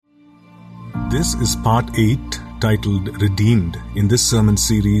This is part 8, titled Redeemed, in this sermon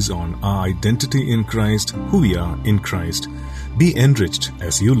series on our identity in Christ, who we are in Christ. Be enriched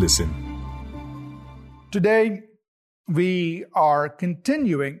as you listen. Today, we are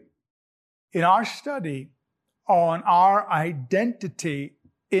continuing in our study on our identity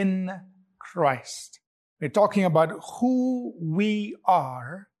in Christ. We're talking about who we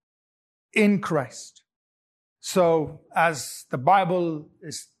are in Christ. So, as the Bible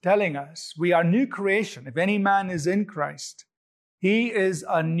is telling us, we are new creation. If any man is in Christ, he is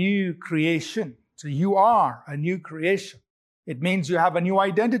a new creation. So you are a new creation. It means you have a new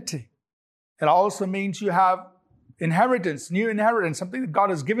identity. It also means you have inheritance, new inheritance, something that God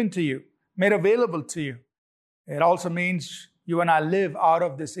has given to you, made available to you. It also means you and I live out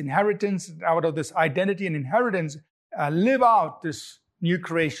of this inheritance, out of this identity and inheritance, live out this new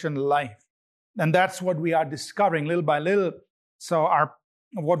creation life. And that's what we are discovering little by little. So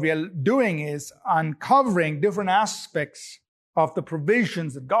what we are doing is uncovering different aspects of the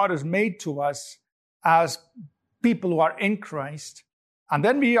provisions that God has made to us as people who are in Christ. And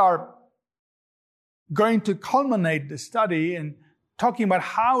then we are going to culminate the study in talking about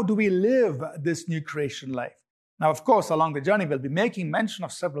how do we live this new creation life. Now, of course, along the journey, we'll be making mention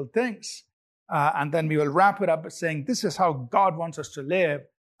of several things. And then we will wrap it up by saying this is how God wants us to live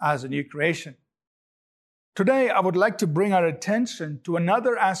as a new creation. Today, I would like to bring our attention to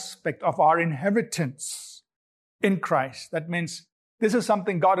another aspect of our inheritance in Christ. That means this is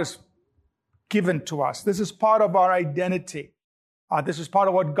something God has given to us. This is part of our identity. This is part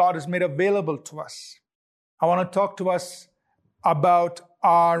of what God has made available to us. I want to talk to us about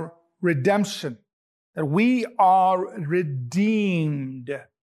our redemption, that we are redeemed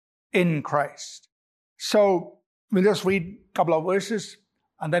in Christ. So we'll just read a couple of verses,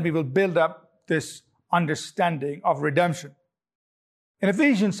 and then we will build up this understanding of redemption. In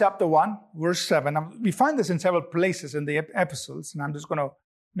Ephesians chapter 1, verse 7, we find this in several places in the epistles, and I'm just going to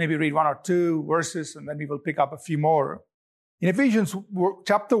maybe read one or two verses, and then we will pick up a few more. In Ephesians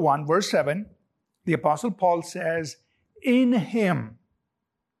chapter 1, verse 7, the Apostle Paul says, in Him,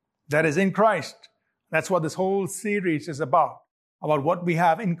 that is in Christ. That's what this whole series is about what we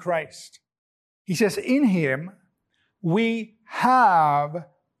have in Christ. He says, in Him, we have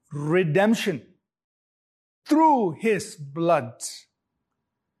redemption through His blood,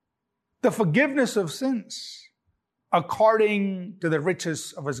 the forgiveness of sins according to the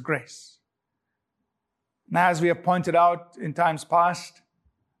riches of His grace. Now, as we have pointed out in times past,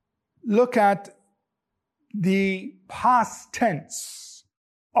 look at the past tense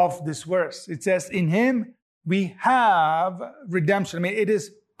of this verse. It says, in Him we have redemption. I mean, it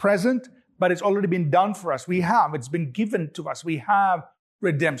is present, but it's already been done for us. It's been given to us. We have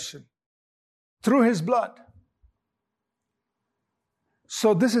redemption through His blood.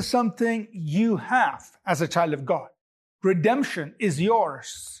 So this is something you have as a child of God. Redemption is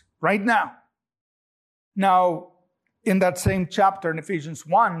yours right now. Now, in that same chapter in Ephesians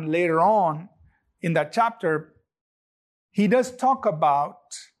 1, later on in that chapter, he does talk about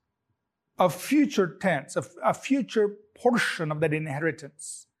a future tense, a future portion of that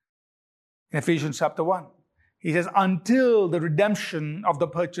inheritance. In Ephesians chapter 1, he says, until the redemption of the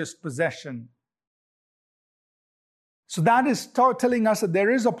purchased possession. So that is telling us that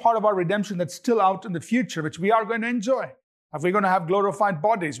there is a part of our redemption that's still out in the future, which we are going to enjoy. If we're going to have glorified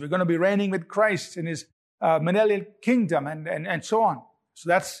bodies, we're going to be reigning with Christ in His millennial kingdom and so on. So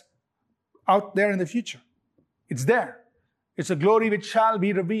that's out there in the future. It's there. It's a glory which shall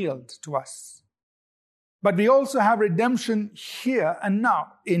be revealed to us. But we also have redemption here and now.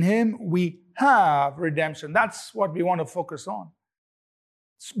 In Him we have redemption. That's what we want to focus on.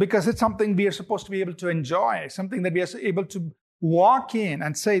 Because it's something we are supposed to be able to enjoy, something that we are able to walk in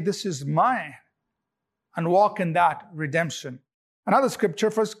and say, this is mine, and walk in that redemption. Another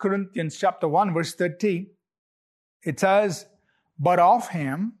scripture, 1 Corinthians chapter 1, verse 13, it says, but of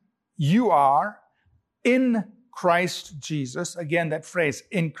Him you are in Christ Jesus. Again, that phrase,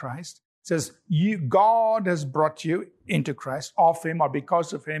 in Christ. It says, God has brought you into Christ. Of Him or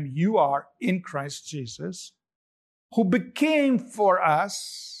because of Him, you are in Christ Jesus, who became for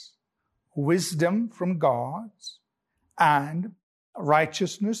us wisdom from God and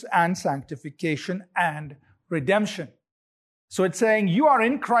righteousness and sanctification and redemption. So it's saying you are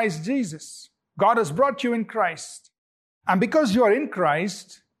in Christ Jesus. God has brought you in Christ. And because you are in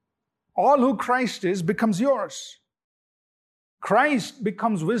Christ, all who Christ is becomes yours. Christ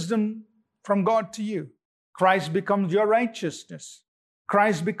becomes wisdom from God to you. Christ becomes your righteousness.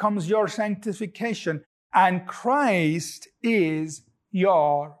 Christ becomes your sanctification. And Christ is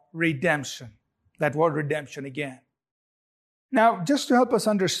your redemption. That word redemption again. Now, just to help us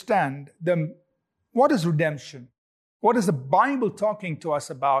understand the what is redemption? What is the Bible talking to us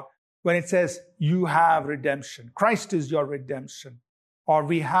about when it says you have redemption? Christ is your redemption, or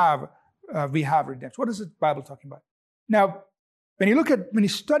we have redemption. What is the Bible talking about? Now, when you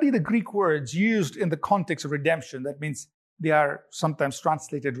study the Greek words used in the context of redemption, that means they are sometimes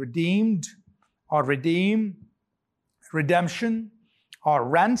translated redeemed, or redeem, redemption, or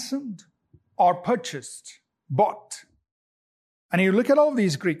ransomed, or purchased, bought. And you look at all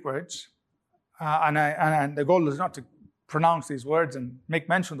these Greek words, and the goal is not to pronounce these words and make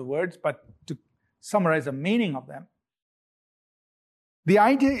mention of the words, but to summarize the meaning of them. The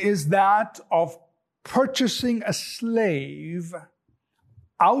idea is that of purchasing a slave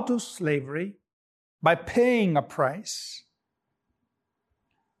out of slavery by paying a price,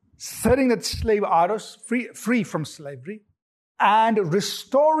 setting that slave out of free from slavery, and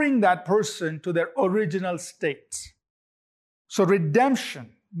restoring that person to their original state. So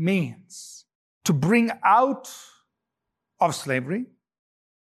redemption means to bring out of slavery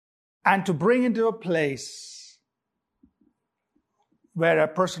and to bring into a place where a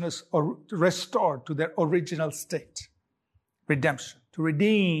person is restored to their original state. Redemption, to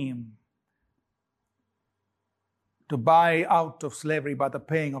redeem, to buy out of slavery by the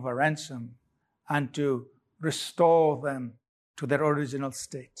paying of a ransom, and to restore them to their original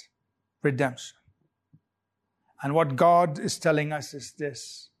state. Redemption. And what God is telling us is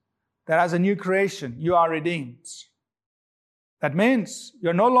this, that as a new creation, you are redeemed. That means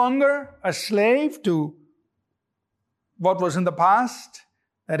you're no longer a slave to what was in the past.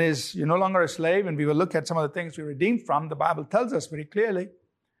 That is, you're no longer a slave, and we will look at some of the things we redeemed from. The Bible tells us very clearly.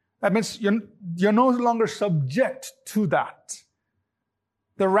 That means you're no longer subject to that.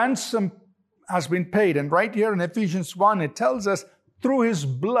 The ransom has been paid. And right here in Ephesians 1, it tells us through His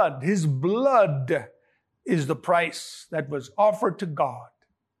blood is the price that was offered to God,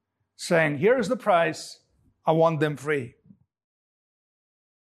 saying, here's the price, I want them free.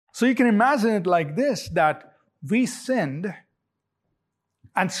 So you can imagine it like this, that we sinned,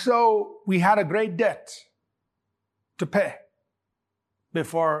 and so we had a great debt to pay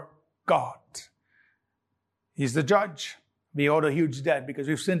before God. He's the judge. We owed a huge debt because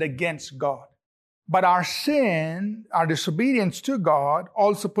we've sinned against God. But our sin, our disobedience to God,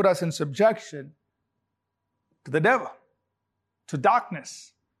 also put us in subjection to the devil, to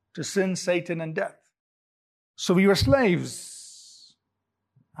darkness, to sin, Satan, and death. So we were slaves,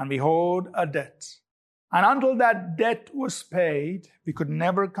 and we owed a debt. And until that debt was paid, we could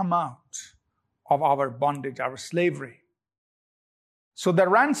never come out of our bondage, our slavery. So the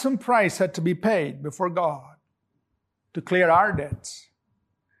ransom price had to be paid before God to clear our debts.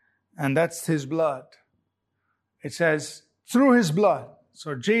 And that's His blood. It says, through His blood.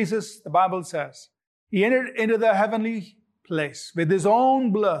 So Jesus, the Bible says, He entered into the heavenly place with His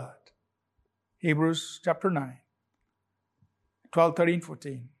own blood. Hebrews chapter 9, 12, 13,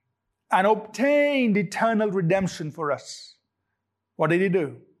 14. And obtained eternal redemption for us. What did He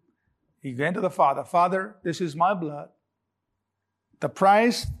do? He went to the Father. Father, this is my blood. The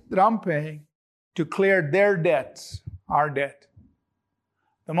price that I'm paying to clear their debts, our debt.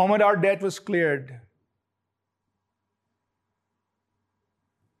 The moment our debt was cleared,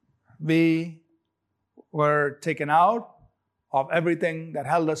 we were taken out of everything that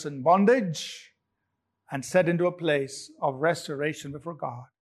held us in bondage and set into a place of restoration before God.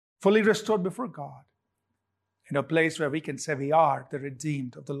 Fully restored before God, in a place where we can say we are the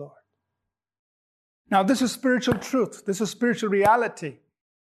redeemed of the Lord. Now, this is spiritual truth. This is spiritual reality.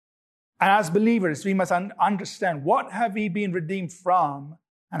 And as believers, we must understand what have we been redeemed from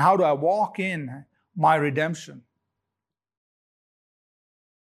and how do I walk in my redemption.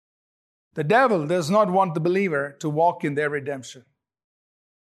 The devil does not want the believer to walk in their redemption.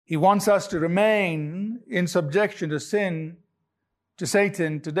 He wants us to remain in subjection to sin, to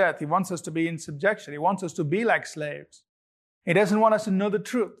Satan, to death. He wants us to be in subjection. He wants us to be like slaves. He doesn't want us to know the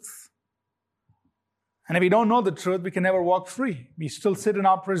truth. And if we don't know the truth, we can never walk free. We still sit in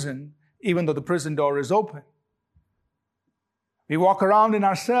our prison, even though the prison door is open. We walk around in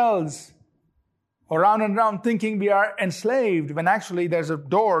our cells, around and around, thinking we are enslaved, when actually there's a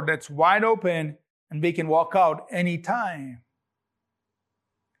door that's wide open and we can walk out anytime.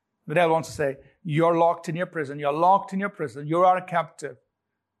 The devil wants to say, you're locked in your prison. You're locked in your prison. You are a captive.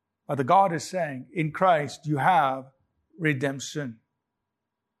 But the God is saying, in Christ, you have redemption.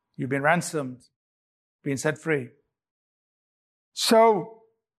 You've been ransomed, been set free. So,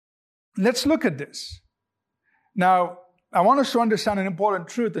 let's look at this. Now, I want us to understand an important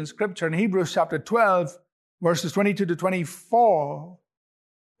truth in Scripture. In Hebrews chapter 12, verses 22 to 24,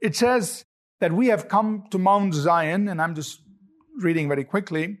 it says that we have come to Mount Zion, and I'm just reading very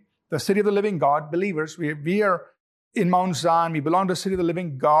quickly, the city of the living God, believers. We are in Mount Zion. We belong to the city of the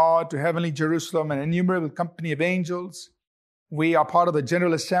living God, to heavenly Jerusalem, an innumerable company of angels. We are part of the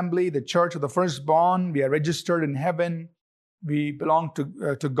General Assembly, the church of the firstborn. We are registered in heaven. We belong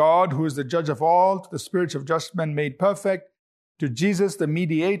to God, who is the judge of all, to the spirits of just men made perfect, to Jesus, the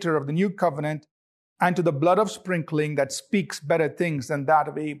mediator of the new covenant, and to the blood of sprinkling that speaks better things than that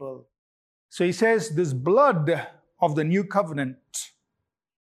of Abel. So he says, this blood of the new covenant,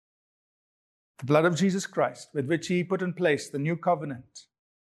 the blood of Jesus Christ, with which he put in place the new covenant,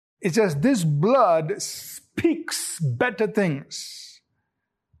 it says this blood speaks better things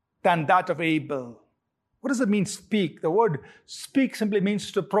than that of Abel. What does it mean, speak? The word speak simply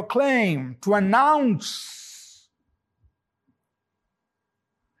means to proclaim, to announce.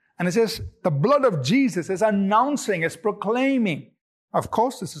 And it says the blood of Jesus is announcing, is proclaiming. Of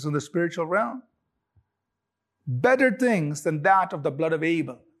course, this is in the spiritual realm. Better things than that of the blood of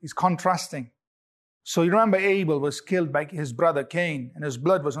Abel. He's contrasting. So you remember Abel was killed by his brother Cain, and his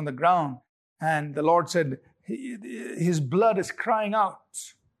blood was on the ground. And the Lord said, his blood is crying out.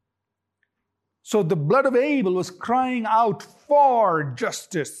 So the blood of Abel was crying out for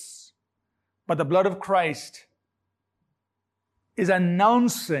justice. But the blood of Christ is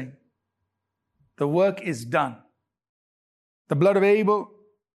announcing the work is done. The blood of Abel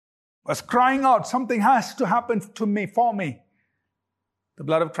was crying out, something has to happen to me, for me. The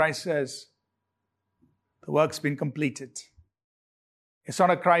blood of Christ says, the work's been completed. It's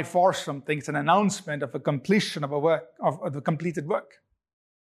not a cry for something, it's an announcement of a completion of a work, of the completed work.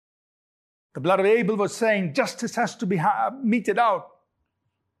 The blood of Abel was saying justice has to be meted out.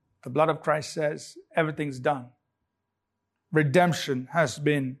 The blood of Christ says everything's done. Redemption has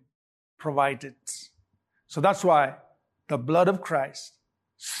been provided. So that's why the blood of Christ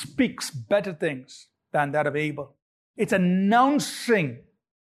speaks better things than that of Abel. It's announcing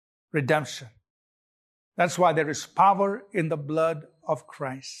redemption. That's why there is power in the blood of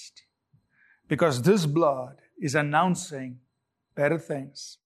Christ. Because this blood is announcing better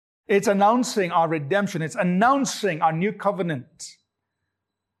things. It's announcing our redemption. It's announcing our new covenant.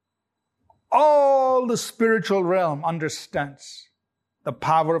 All the spiritual realm understands the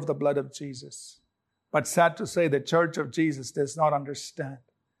power of the blood of Jesus. But sad to say, the church of Jesus does not understand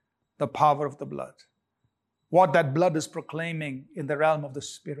the power of the blood. What that blood is proclaiming in the realm of the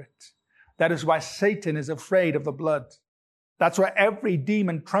Spirit. That is why Satan is afraid of the blood. That's why every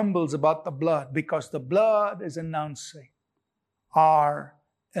demon trembles about the blood, because the blood is announcing our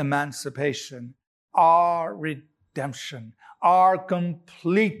emancipation, our redemption, our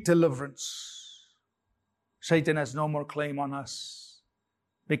complete deliverance. Satan has no more claim on us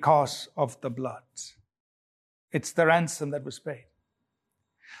because of the blood. It's the ransom that was paid.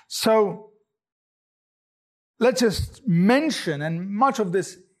 So, let's just mention, and much of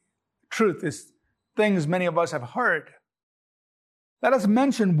this truth is things many of us have heard. Let us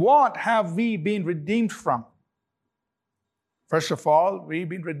mention, what have we been redeemed from? First of all, we've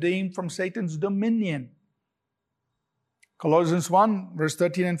been redeemed from Satan's dominion. Colossians 1, verse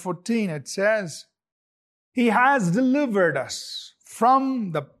 13 and 14, it says, He has delivered us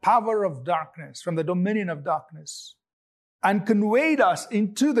from the power of darkness, from the dominion of darkness, and conveyed us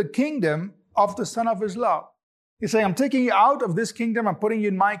into the kingdom of the Son of His love. He's saying, I'm taking you out of this kingdom, I'm putting you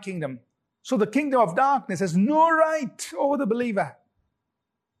in my kingdom. So the kingdom of darkness has no right over the believer.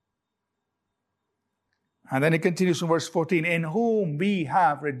 And then it continues in verse 14, in whom we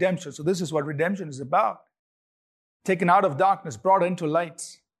have redemption. So this is what redemption is about. Taken out of darkness, brought into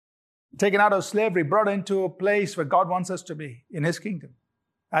light. Taken out of slavery, brought into a place where God wants us to be, in His kingdom.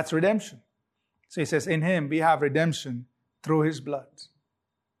 That's redemption. So he says, in Him we have redemption through His blood.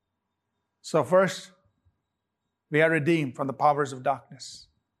 So first, we are redeemed from the powers of darkness.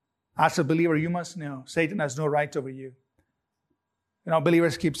 As a believer, you must know Satan has no right over you. You know,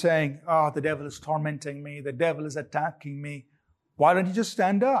 believers keep saying, the devil is tormenting me. The devil is attacking me. Why don't you just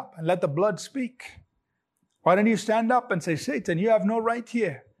stand up and let the blood speak? Why don't you stand up and say, Satan, you have no right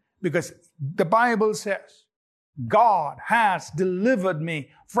here? Because the Bible says, God has delivered me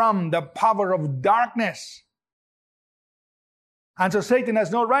from the power of darkness. And so Satan has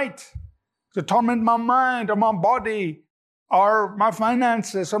no right to torment my mind or my body or my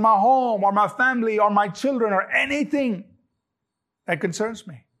finances or my home or my family or my children or anything that concerns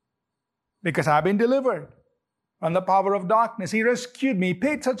me. Because I've been delivered from the power of darkness. He rescued me,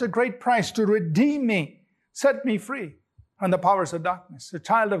 paid such a great price to redeem me, set me free from the powers of darkness. A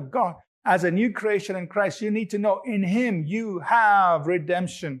child of God, as a new creation in Christ, you need to know in Him you have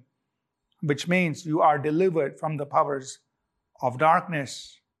redemption, which means you are delivered from the powers of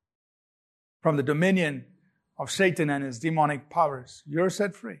darkness, from the dominion of Satan and his demonic powers. You're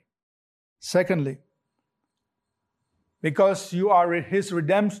set free. Secondly, because you are His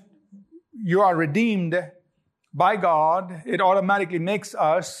redemption, you are redeemed by God, it automatically makes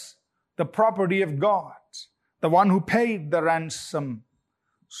us the property of God, the one who paid the ransom.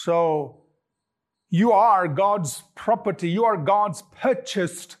 So you are God's property. You are God's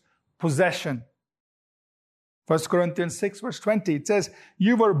purchased possession. 1 Corinthians 6 verse 20, it says,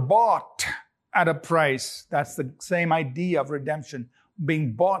 you were bought at a price. That's the same idea of redemption,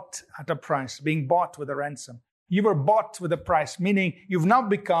 being bought at a price, being bought with a ransom. You were bought with a price, meaning you've now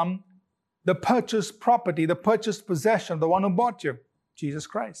become the purchased property, the purchased possession, the one who bought you, Jesus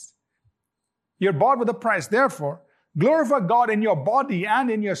Christ. You're bought with a price. Therefore, glorify God in your body and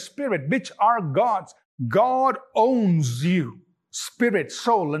in your spirit, which are God's. God owns you, spirit,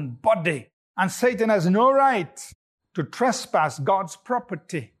 soul, and body. And Satan has no right to trespass God's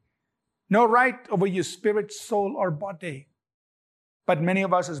property. No right over your spirit, soul, or body. But many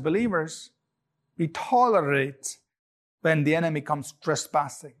of us as believers, we tolerate when the enemy comes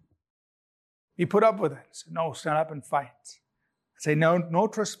trespassing. We put up with it. Say, no, stand up and fight. Say, no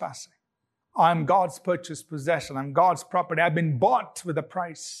trespassing. I'm God's purchased possession. I'm God's property. I've been bought with a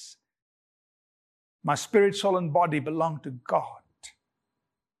price. My spirit, soul, and body belong to God.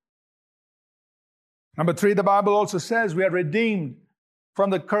 Number 3, the Bible also says we are redeemed from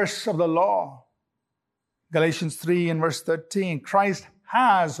the curse of the law. Galatians 3 and verse 13, Christ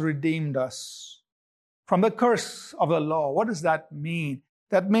has redeemed us from the curse of the law. What does that mean?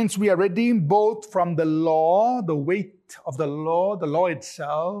 That means we are redeemed both from the law, the weight of the law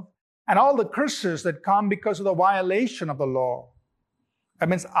itself, and all the curses that come because of the violation of the law. That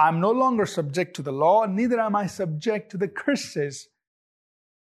means I'm no longer subject to the law, neither am I subject to the curses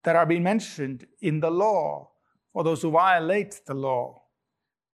that are being mentioned in the law for those who violate the law.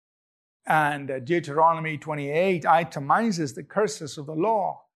 And Deuteronomy 28 itemizes the curses of the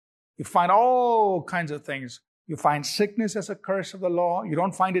law. You find all kinds of things. You find sickness as a curse of the law. You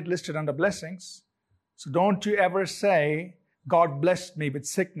don't find it listed under blessings. So don't you ever say, God blessed me with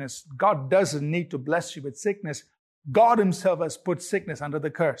sickness. God doesn't need to bless you with sickness. God Himself has put sickness under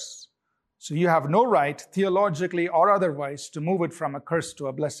the curse. So you have no right, theologically or otherwise, to move it from a curse to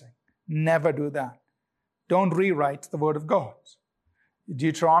a blessing. Never do that. Don't rewrite the Word of God.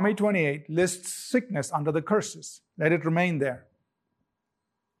 Deuteronomy 28 lists sickness under the curses. Let it remain there.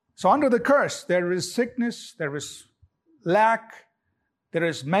 So under the curse, there is sickness, there is lack, there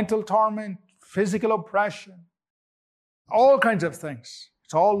is mental torment, physical oppression, all kinds of things.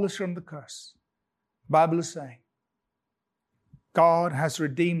 It's all listed under the curse. The Bible is saying, God has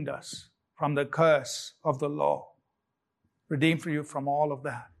redeemed us from the curse of the law. Redeemed for you from all of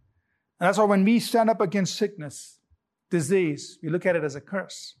that. And that's why when we stand up against sickness, disease, we look at it as a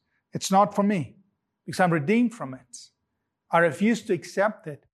curse. It's not for me because I'm redeemed from it. I refuse to accept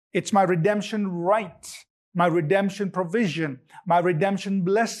it. It's my redemption right, my redemption provision, my redemption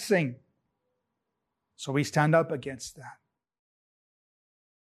blessing. So we stand up against that.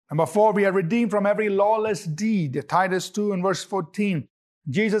 Number 4, we are redeemed from every lawless deed. Titus 2 and verse 14.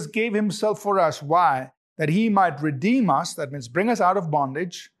 Jesus gave Himself for us. Why? That He might redeem us, that means bring us out of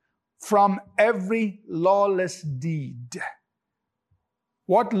bondage, from every lawless deed.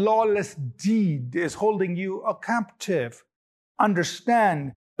 What lawless deed is holding you a captive?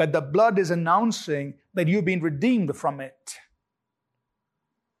 Understand that the blood is announcing that you've been redeemed from it.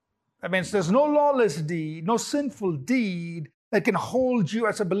 That means there's no lawless deed, no sinful deed that can hold you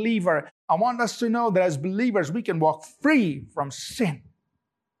as a believer. I want us to know that as believers, we can walk free from sin.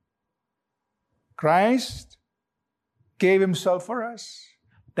 Christ gave Himself for us,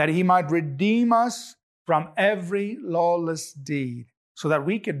 that He might redeem us from every lawless deed, so that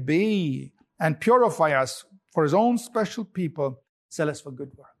we could be and purify us for His own special people, zealous for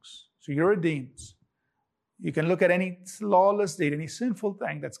good works. So you're redeemed. You can look at any lawless deed, any sinful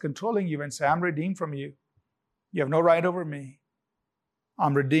thing that's controlling you and say, I'm redeemed from you. You have no right over me.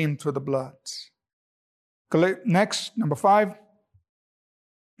 I'm redeemed through the blood. Next, number 5.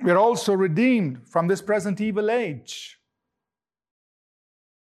 We are also redeemed from this present evil age.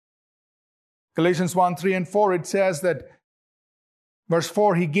 Galatians 1, 3 and 4, it says that, verse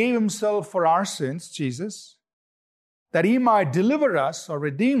 4, He gave Himself for our sins, Jesus, that He might deliver us or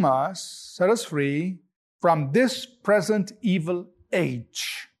redeem us, set us free from this present evil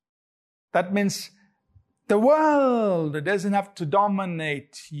age. That means the world doesn't have to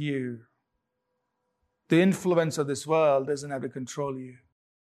dominate you. The influence of this world doesn't have to control you.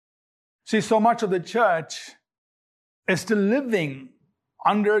 See, so much of the church is still living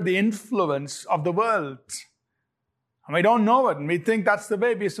under the influence of the world. And we don't know it, and we think that's the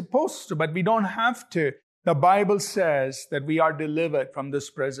way we're supposed to, but we don't have to. The Bible says that we are delivered from this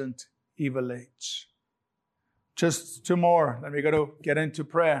present evil age. Just two more, then we're going to get into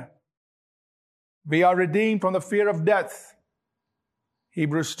prayer. We are redeemed from the fear of death.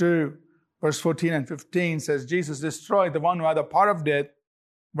 Hebrews 2, verse 14 and 15 says, Jesus destroyed the one who had the power of death.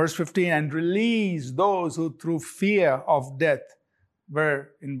 Verse 15, and released those who through fear of death were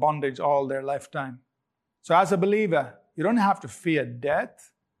in bondage all their lifetime. So as a believer, you don't have to fear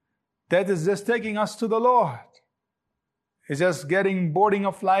death. Death is just taking us to the Lord. It's just boarding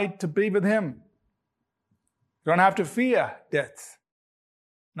a flight to be with Him. You don't have to fear death.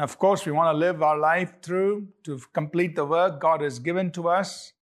 And of course, we want to live our life through to complete the work God has given to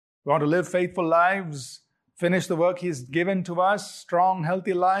us. We want to live faithful lives, finish the work He's given to us, strong,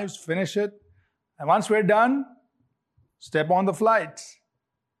 healthy lives, finish it. And once we're done, step on the flight.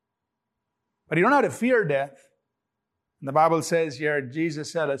 But you don't have to fear death. And the Bible says here,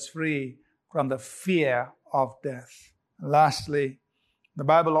 Jesus set us free from the fear of death. And lastly, the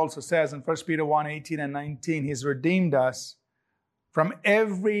Bible also says in 1 Peter 1, 18 and 19, He's redeemed us from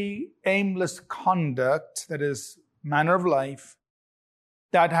every aimless conduct, that is, manner of life,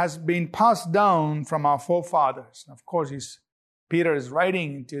 that has been passed down from our forefathers. And of course, Peter is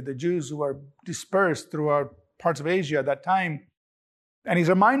writing to the Jews who were dispersed throughout parts of Asia at that time. And he's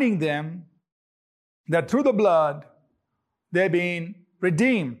reminding them that through the blood, they've been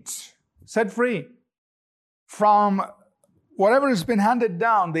redeemed, set free from whatever has been handed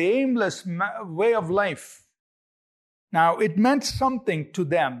down, the aimless way of life. Now, it meant something to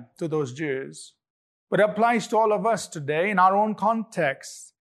them, to those Jews, but it applies to all of us today in our own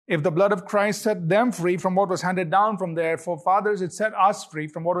context. If the blood of Christ set them free from what was handed down from their forefathers, it set us free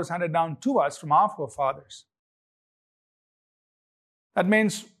from what was handed down to us from our forefathers. That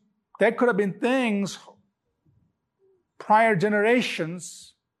means there could have been things prior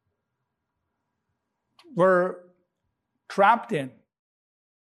generations were trapped in,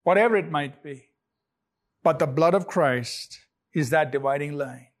 whatever it might be. But the blood of Christ is that dividing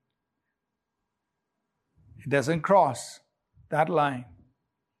line. It doesn't cross that line.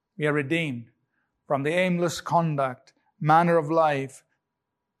 We are redeemed from the aimless conduct, manner of life,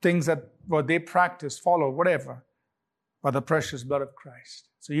 things that what they practice, follow, whatever, by the precious blood of Christ.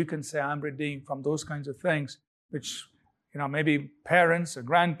 So you can say, I'm redeemed from those kinds of things which, maybe parents or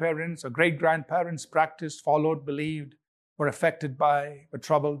grandparents or great-grandparents practiced, followed, believed, were affected by, were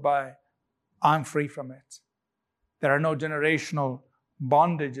troubled by. I'm free from it. There are no generational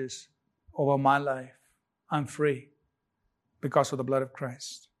bondages over my life. I'm free because of the blood of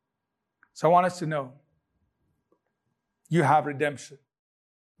Christ. So I want us to know you have redemption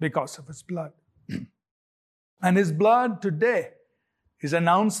because of His blood. And His blood today is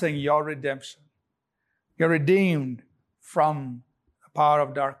announcing your redemption. You're redeemed from the power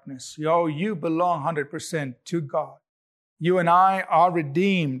of darkness. You belong 100% to God. You and I are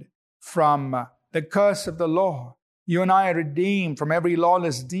redeemed from the curse of the law. You and I are redeemed from every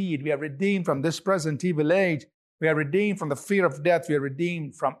lawless deed. We are redeemed from this present evil age. We are redeemed from the fear of death. We are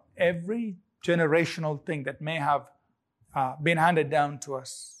redeemed from every generational thing that may have been handed down to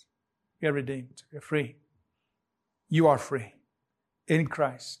us. We are redeemed. We are free. You are free. In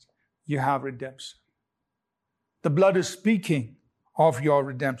Christ, you have redemption. The blood is speaking of your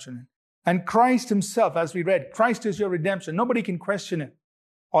redemption. And Christ Himself, as we read, Christ is your redemption. Nobody can question it.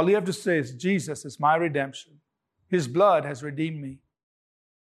 All you have to say is, Jesus is my redemption. His blood has redeemed me.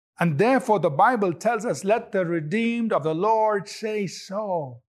 And therefore, the Bible tells us, let the redeemed of the Lord say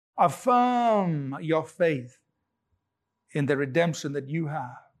so. Affirm your faith in the redemption that you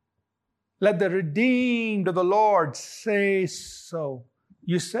have. Let the redeemed of the Lord say so.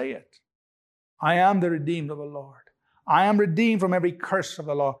 You say it. I am the redeemed of the Lord. I am redeemed from every curse of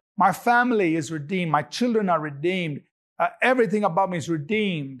the law. My family is redeemed. My children are redeemed. Everything about me is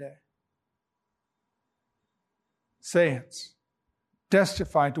redeemed. Say it.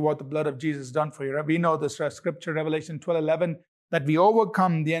 Testify to what the blood of Jesus has done for you. We know this scripture, Revelation 12:11, that we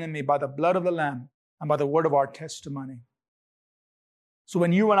overcome the enemy by the blood of the Lamb and by the word of our testimony. So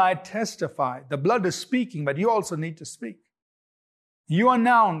when you and I testify, the blood is speaking, but you also need to speak. You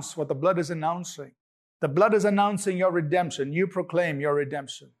announce what the blood is announcing. The blood is announcing your redemption. You proclaim your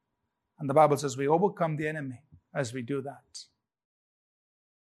redemption. And the Bible says we overcome the enemy as we do that.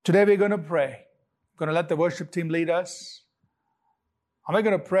 Today we're going to pray. We're going to let the worship team lead us. And we're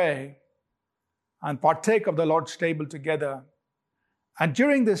going to pray and partake of the Lord's table together. And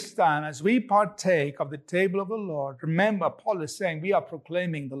during this time, as we partake of the table of the Lord, remember, Paul is saying we are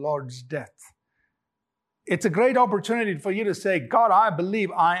proclaiming the Lord's death. It's a great opportunity for you to say, God, I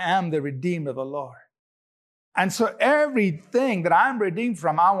believe I am the redeemed of the Lord. And so everything that I'm redeemed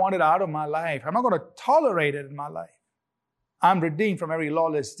from, I want it out of my life. I'm not going to tolerate it in my life. I'm redeemed from every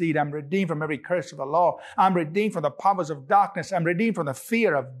lawless deed. I'm redeemed from every curse of the law. I'm redeemed from the powers of darkness. I'm redeemed from the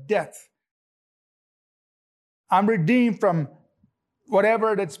fear of death. I'm redeemed from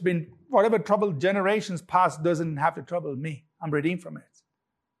whatever troubled generations past doesn't have to trouble me. I'm redeemed from it.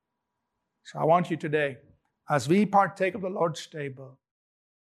 So I want you today, as we partake of the Lord's table,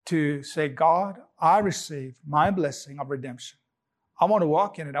 to say, God, I receive my blessing of redemption. I want to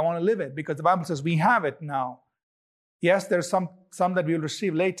walk in it. I want to live it, because the Bible says we have it now. Yes, there's some that we will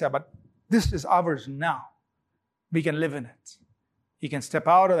receive later, but this is ours now. We can live in it. You can step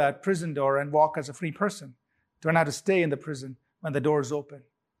out of that prison door and walk as a free person. Don't have to stay in the prison when the door is open.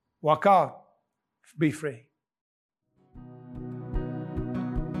 Walk out. Be free.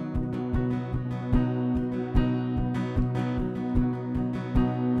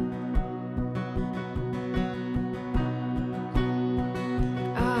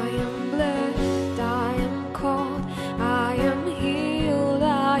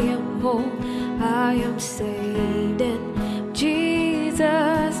 I am saved in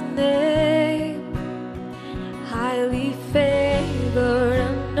Jesus' name, highly favored,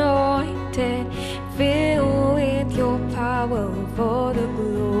 anointed, filled with your power for the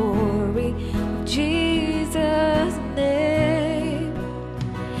glory of Jesus' name.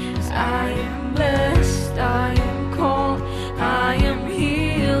 I am blessed, I am called, I am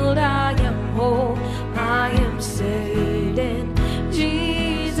healed, I am whole, I am saved in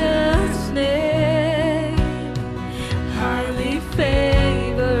Jesus' name, highly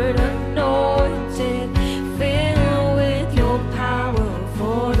favored, anointed, filled with your power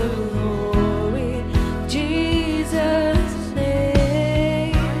for the glory of Jesus'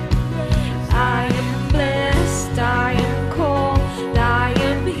 name. I am blessed, I am called, I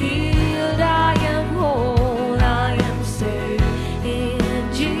am healed, I am whole, I am saved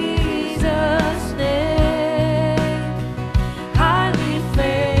in Jesus' name, highly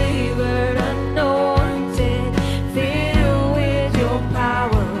favored, anointed, filled with your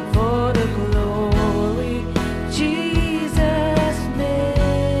power for the glory of Jesus' name.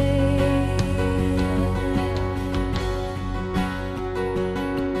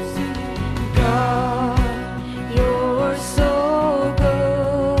 God, you're so good.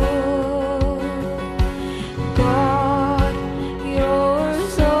 God, you're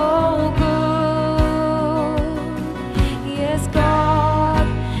so good. Yes, God,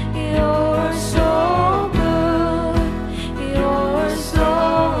 you're so good. You're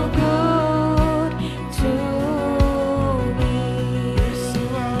so good to me.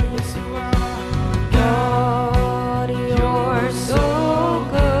 God, you're so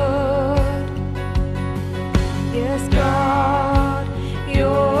good. Yes, God,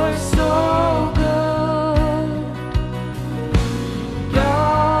 you're so good.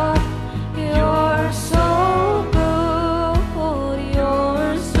 God, you're so good.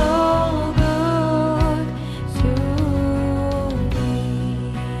 You're so good to me.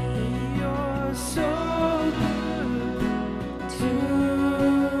 You're so good to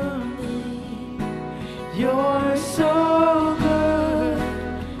me. You're so good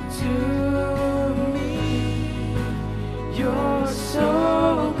to me. You're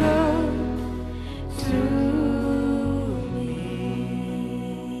so good to me.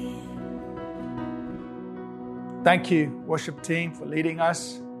 Thank you, worship team, for leading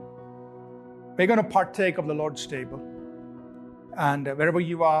us. We're going to partake of the Lord's table. And wherever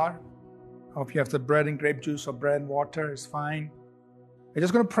you are, or if you have the bread and grape juice or bread and water, is fine. We're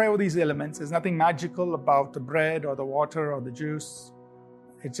just going to pray over these elements. There's nothing magical about the bread or the water or the juice.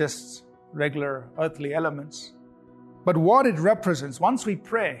 It's just regular earthly elements. But what it represents, once we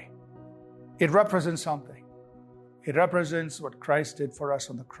pray, it represents something. It represents what Christ did for us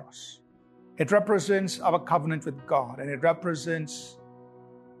on the cross. It represents our covenant with God, and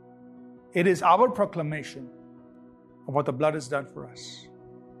it is our proclamation of what the blood has done for us.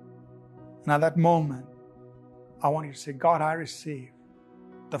 And at that moment, I want you to say, God, I receive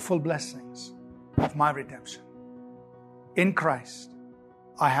the full blessings of my redemption. In Christ,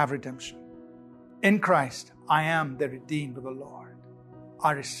 I have redemption. In Christ, I am the redeemed of the Lord.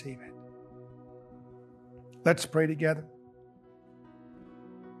 I receive it. Let's pray together.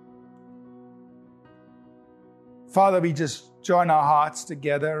 Father, we just join our hearts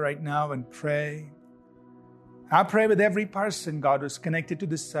together right now and pray. I pray with every person, God, who's connected to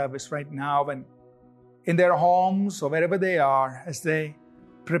this service right now and in their homes or wherever they are, as they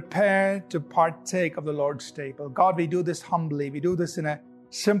prepare to partake of the Lord's table. God, we do this humbly. We do this in a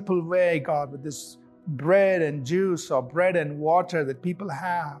simple way, God, with this bread and juice or bread and water that people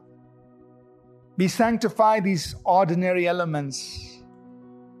have. We sanctify these ordinary elements.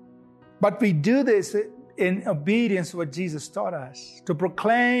 But we do this in obedience to what Jesus taught us, to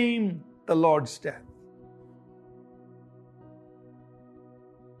proclaim the Lord's death.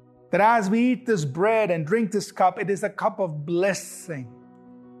 That as we eat this bread and drink this cup, it is a cup of blessing.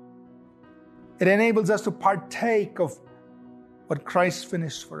 It enables us to partake of what Christ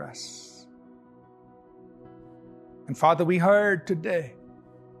finished for us. And Father, we heard today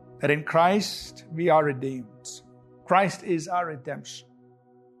that in Christ we are redeemed. Christ is our redemption.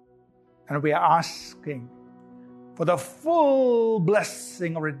 And we are asking for the full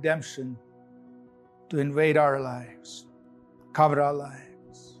blessing of redemption to invade our lives, cover our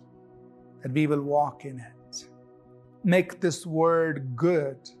lives, that we will walk in it. Make this word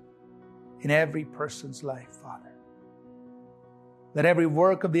good in every person's life, Father. Let every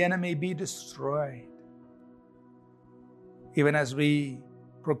work of the enemy be destroyed, even as we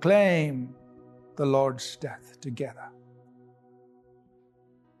proclaim the Lord's death together.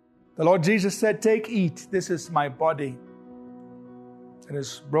 The Lord Jesus said, "Take, eat. This is my body that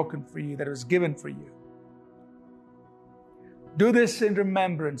is broken for you, that was given for you. Do this in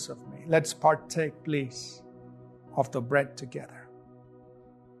remembrance of me." Let's partake, please, of the bread together.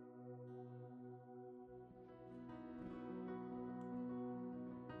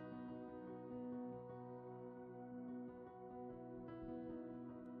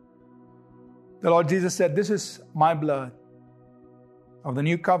 The Lord Jesus said, "This is my blood of the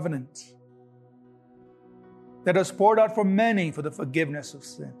new covenant that was poured out for many for the forgiveness of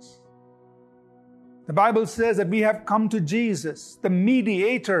sins." The Bible says that we have come to Jesus, the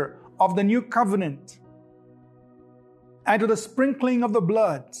mediator of the new covenant, and to the sprinkling of the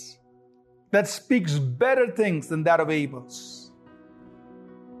blood that speaks better things than that of Abel's.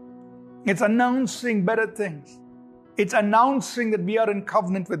 It's announcing better things. It's announcing that we are in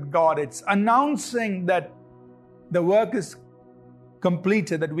covenant with God. It's announcing that the work is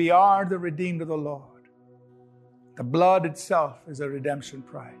completed, that we are the redeemed of the Lord. The blood itself is a redemption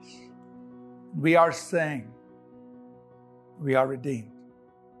price. We are saying we are redeemed.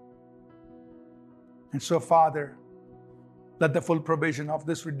 And so, Father, let the full provision of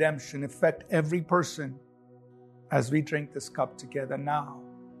this redemption affect every person as we drink this cup together now.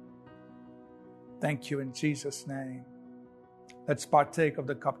 Thank you in Jesus' name. Let's partake of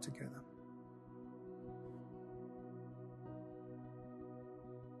the cup together.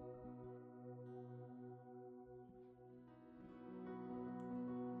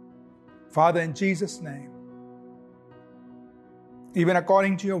 Father, in Jesus' name, even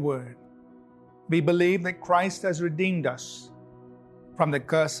according to your word, we believe that Christ has redeemed us from the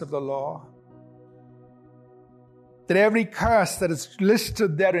curse of the law. That every curse that is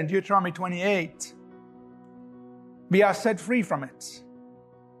listed there in Deuteronomy 28, we are set free from it.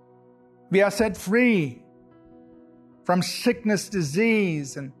 We are set free from sickness,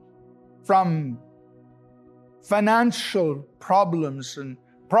 disease, and from financial problems, and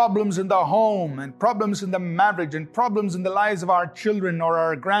problems in the home, and problems in the marriage, and problems in the lives of our children or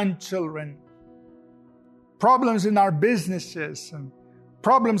our grandchildren, problems in our businesses, and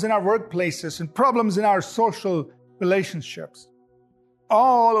problems in our workplaces, and problems in our social relationships.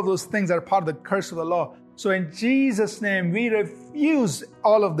 All of those things are part of the curse of the law. So in Jesus' name, we refuse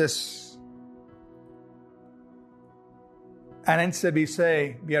all of this. And instead we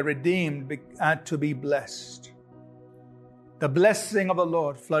say, we are redeemed and to be blessed. The blessing of the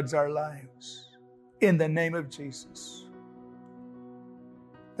Lord floods our lives in the name of Jesus.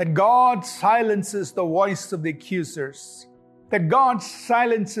 That God silences the voice of the accusers. That God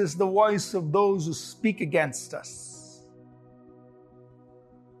silences the voice of those who speak against us.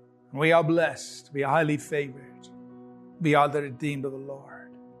 We are blessed. We are highly favored. We are the redeemed of the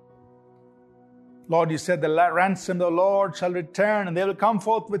Lord. Lord, you said the ransom of the Lord shall return, and they will come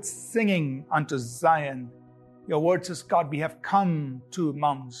forth with singing unto Zion. Your word says, God, we have come to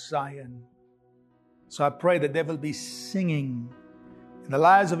Mount Zion. So I pray that there will be singing in the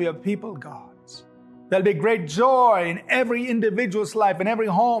lives of your people, God. There'll be great joy in every individual's life, in every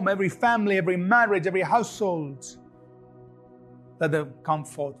home, every family, every marriage, every household. Let them come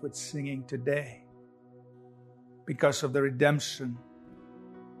forth with singing today because of the redemption,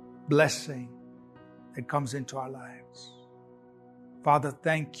 blessing that comes into our lives. Father,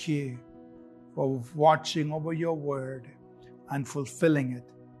 thank you for watching over your word and fulfilling it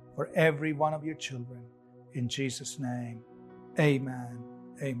for every one of your children. In Jesus' name, amen,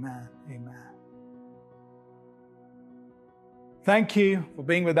 amen, amen. Thank you for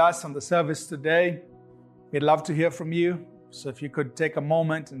being with us on the service today. We'd love to hear from you. So if you could take a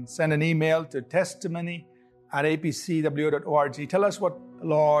moment and send an email to testimony@apcwo.org. Tell us what the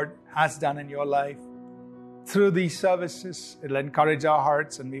Lord has done in your life. through these services, it'll encourage our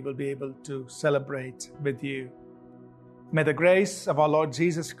hearts and we will be able to celebrate with you. May the grace of our Lord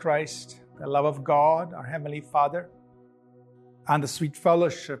Jesus Christ, the love of God, our Heavenly Father, and the sweet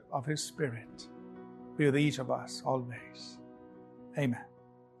fellowship of His Spirit be with each of us always. Amen.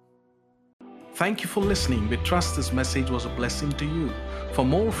 Thank you for listening. We trust this message was a blessing to you. For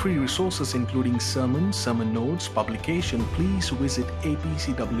more free resources including sermons, sermon notes, publication, please visit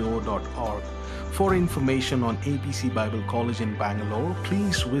apcwo.org. For information on APC Bible College in Bangalore,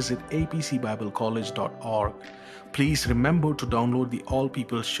 please visit apcbiblecollege.org. Please remember to download the All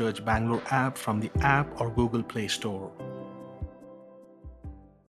People's Church Bangalore app from the App or Google Play Store.